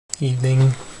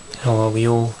evening. How are we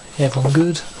all? Everyone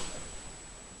good?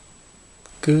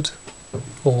 Good?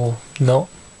 Or not?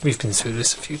 We've been through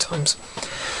this a few times.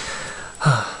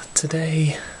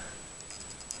 Today,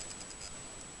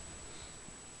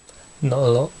 not a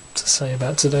lot to say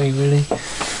about today really.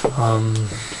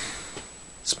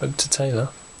 Spoke to Taylor.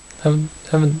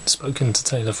 Haven't spoken to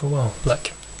Taylor for a while,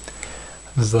 like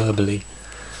verbally.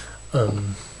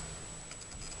 I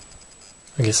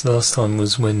guess the last time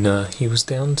was when he was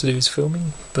down to do his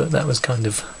filming, but that was kind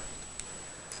of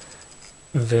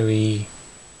very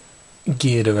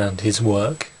geared around his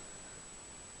work,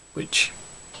 which,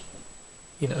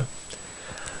 you know,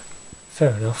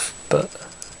 fair enough, but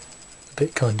a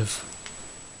bit kind of,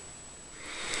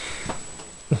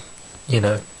 you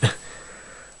know.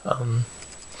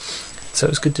 So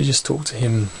it was good to just talk to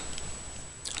him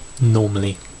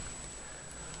normally.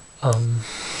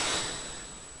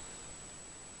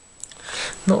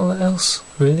 Not a lot else,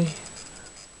 really.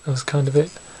 That was kind of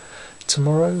it.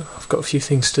 Tomorrow, I've got a few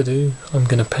things to do. I'm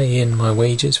going to pay in my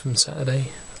wages from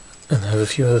Saturday, and I have a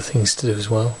few other things to do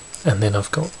as well. And then I've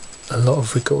got a lot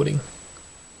of recording.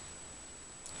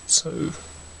 So,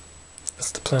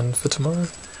 that's the plan for tomorrow.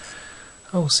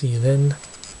 I will see you then.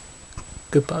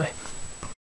 Goodbye.